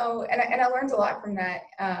 And so, and I learned a lot from that.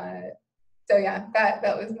 So yeah, that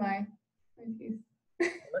was my piece.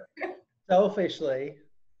 Selfishly,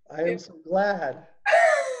 I am so glad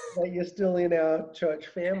that you're still in our church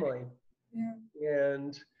family. Yeah.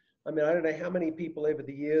 And I mean, I don't know how many people over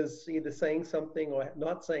the years either saying something or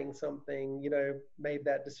not saying something, made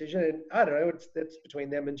that decision. And I don't know, it's between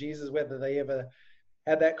them and Jesus whether they ever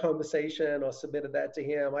had that conversation or submitted that to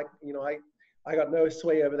him. I got no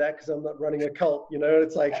sway over that because I'm not running a cult.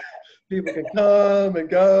 It's like people can come and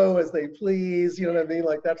go as they please. You know what I mean?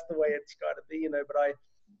 Like that's the way it's got to be. But I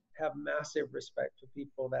have massive respect for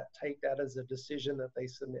people that take that as a decision that they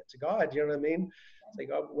submit to God. You know what I mean? It's like,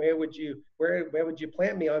 God, where would you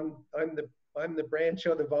plant me? I'm the branch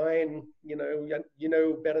or the vine. You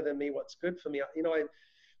know better than me what's good for me.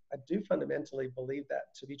 I do fundamentally believe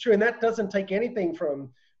that to be true. And that doesn't take anything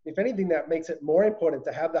from, if anything, that makes it more important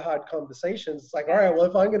to have the hard conversations. It's like, all right, well,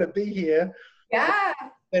 if I'm going to be here,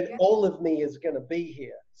 then all of me is going to be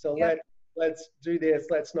here. So let's do this.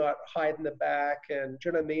 Let's not hide in the back. And do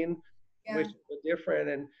you know what I mean? Yeah. Which are different.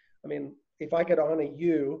 And I mean, if I could honor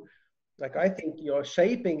you, like I think you're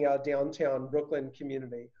shaping our downtown Brooklyn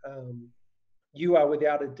community. You are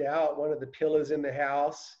without a doubt one of the pillars in the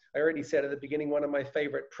house. I already said at the beginning, one of my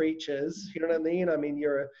favorite preachers. You know what I mean? I mean,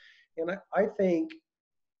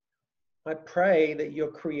 I pray that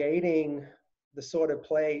you're creating the sort of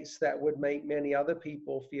place that would make many other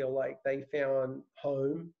people feel like they found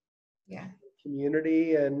home,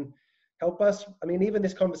 community, and help us. I mean, even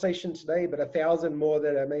this conversation today, but 1,000 more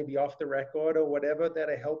that are maybe off the record or whatever, that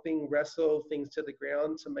are helping wrestle things to the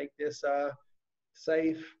ground to make this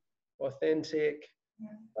safe, authentic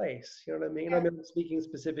place. You know what I mean? I'm not speaking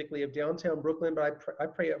specifically of downtown Brooklyn, but I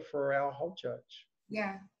pray it for our whole church.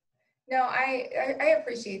 Yeah. No, I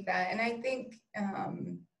appreciate that. And I think,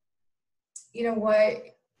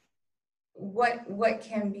 what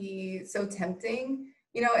can be so tempting,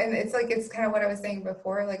 and it's kind of what I was saying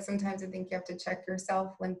before, like sometimes I think you have to check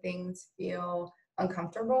yourself when things feel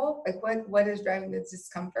uncomfortable, like what is driving the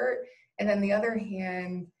discomfort. And then the other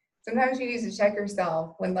hand, sometimes you need to check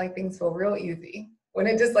yourself when like things feel real easy, when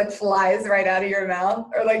it just like flies right out of your mouth,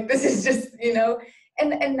 or like this is just,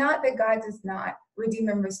 and not that God does not redeem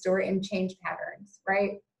and restore and change patterns,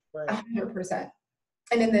 right? 100%.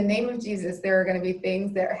 And in the name of Jesus, there are going to be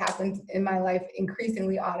things that happen in my life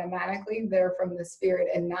increasingly automatically that are from the Spirit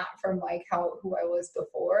and not from like who I was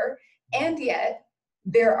before. And yet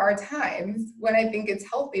there are times when I think it's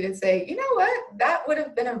healthy to say, you know what, that would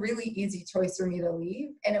have been a really easy choice for me to leave,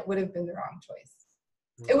 and it would have been the wrong choice.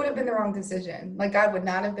 It would have been the wrong decision. Like God would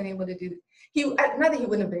not have been able to do, not that he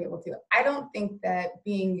wouldn't have been able to. I don't think that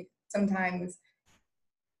being sometimes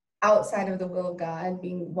outside of the will of God,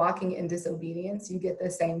 walking in disobedience, you get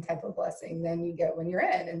the same type of blessing than you get when you're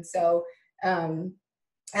in. And so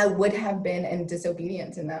I would have been in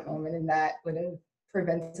disobedience in that moment, and that would have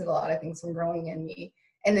prevented a lot of things from growing in me.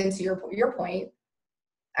 And then to your point,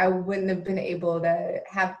 I wouldn't have been able to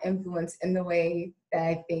have influence in the way that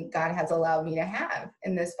I think God has allowed me to have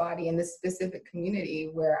in this body, in this specific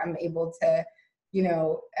community, where I'm able to,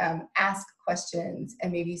 ask questions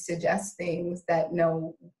and maybe suggest things that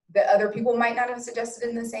other people might not have suggested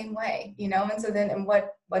in the same way, and so then, and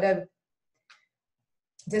what a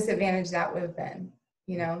disadvantage that would have been,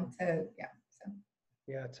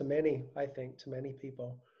 to many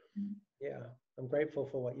people. Yeah, I'm grateful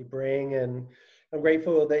for what you bring, and I'm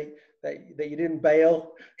grateful that you didn't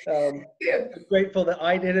bail. I'm grateful that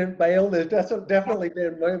I didn't bail. There's definitely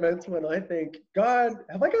been moments when I think, God,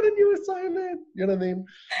 have I got a new assignment? You know what I mean?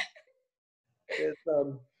 It's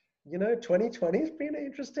 2020's been an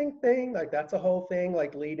interesting thing. Like that's a whole thing.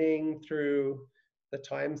 Like leading through the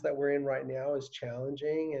times that we're in right now is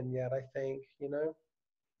challenging, and yet I think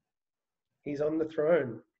he's on the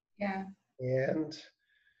throne. Yeah. And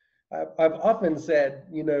I've often said,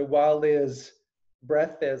 while there's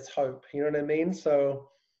breath, there's hope. You know what I mean? So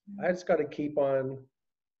I just got to keep on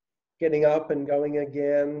getting up and going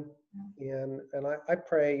again. And I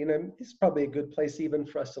pray, this is probably a good place even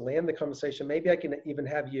for us to land the conversation. Maybe I can even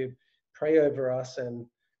have you pray over us and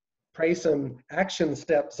pray some action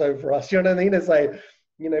steps over us. You know what I mean? It's like,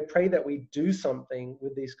 pray that we do something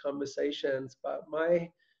with these conversations. But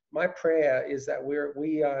my prayer is that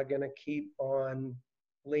we are going to keep on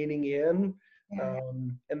leaning in,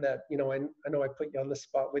 and that, I know I put you on the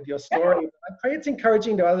spot with your story. I pray it's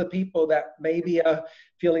encouraging to other people that maybe are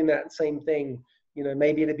feeling that same thing.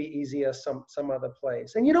 Maybe it'd be easier some other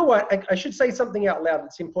place. And you know what? I should say something out loud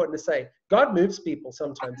that's important to say. God moves people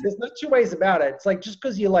sometimes. There's no two ways about it. It's like, just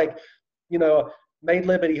because you made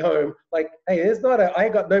Liberty home, like, hey, I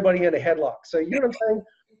got nobody in a headlock. So you know what I'm saying?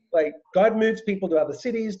 Like, God moves people to other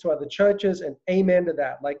cities, to other churches, and amen to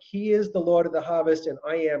that. Like, he is the Lord of the harvest, and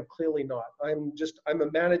I am clearly not. I'm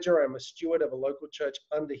a manager. I'm a steward of a local church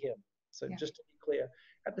under him. So Yeah. just to be clear.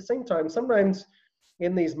 At the same time, sometimes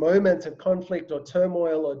in these moments of conflict or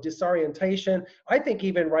turmoil or disorientation, I think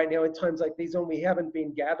even right now in times like these when we haven't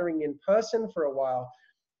been gathering in person for a while,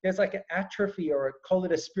 there's like an atrophy or call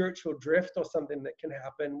it a spiritual drift or something that can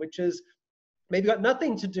happen, which is maybe got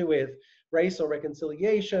nothing to do with race or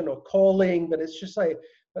reconciliation or calling, but it's just like,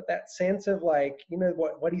 but that sense of like, you know,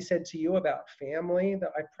 what he said to you about family,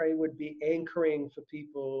 that I pray would be anchoring for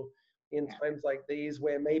people in times like these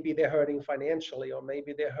where maybe they're hurting financially, or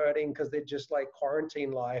maybe they're hurting because they're just like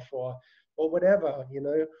quarantine life or whatever, you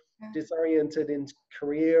know, disoriented in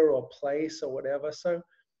career or place or whatever. So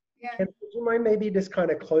Ken, would you mind maybe just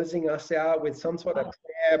kind of closing us out with some sort of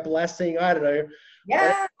prayer, blessing? I don't know.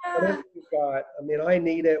 Yeah. Whatever you got. I mean, I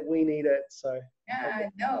need it. We need it. So Yeah.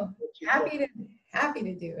 No. Happy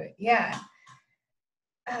to do it. Yeah.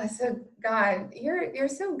 So God, you're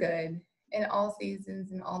so good in all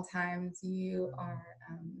seasons and all times. You are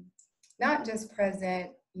not just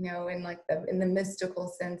present, you know, in like in the mystical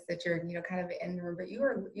sense that you're, you know, kind of in the room, but you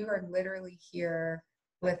are literally here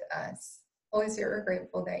with us. Holy Spirit, we're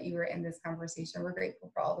grateful that you were in this conversation. We're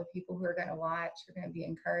grateful for all the people who are going to watch, who are going to be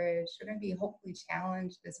encouraged, who are going to be hopefully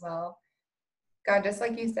challenged as well. God, just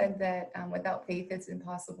like you said that without faith, it's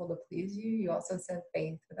impossible to please you. You also said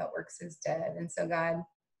faith without works is dead. And so God,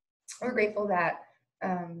 we're grateful that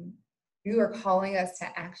you are calling us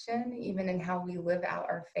to action, even in how we live out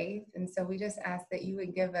our faith. And so we just ask that you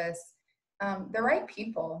would give us the right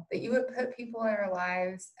people, that you would put people in our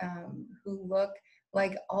lives who look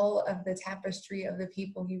like all of the tapestry of the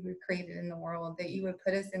people you created in the world, that you would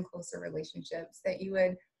put us in closer relationships, that you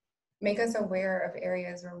would make us aware of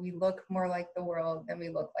areas where we look more like the world than we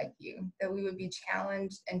look like you, that we would be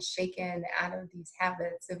challenged and shaken out of these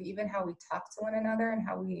habits of even how we talk to one another and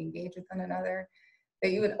how we engage with one another,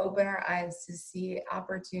 that you would open our eyes to see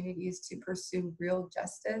opportunities to pursue real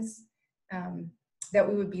justice, that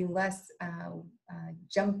we would be less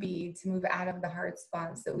jumpy to move out of the hard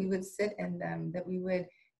spots, that we would sit in them, that we would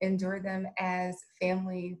endure them as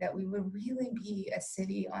family, that we would really be a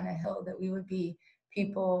city on a hill, that we would be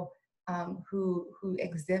people who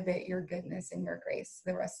exhibit your goodness and your grace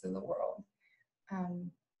to the rest of the world.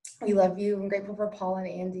 We love you. I'm grateful for Paul and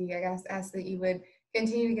Andy. I ask that you would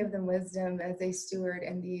continue to give them wisdom as they steward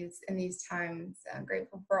in these times. I'm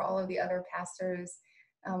grateful for all of the other pastors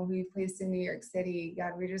who we've placed in New York City.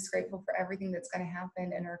 God, we're just grateful for everything that's going to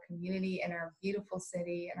happen in our community, in our beautiful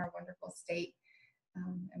city, in our wonderful state.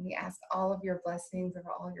 And we ask all of your blessings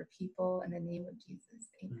over all your people in the name of Jesus.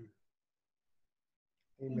 Amen.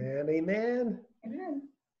 Amen. Amen. Amen.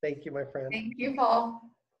 Thank you, my friend. Thank you, Paul.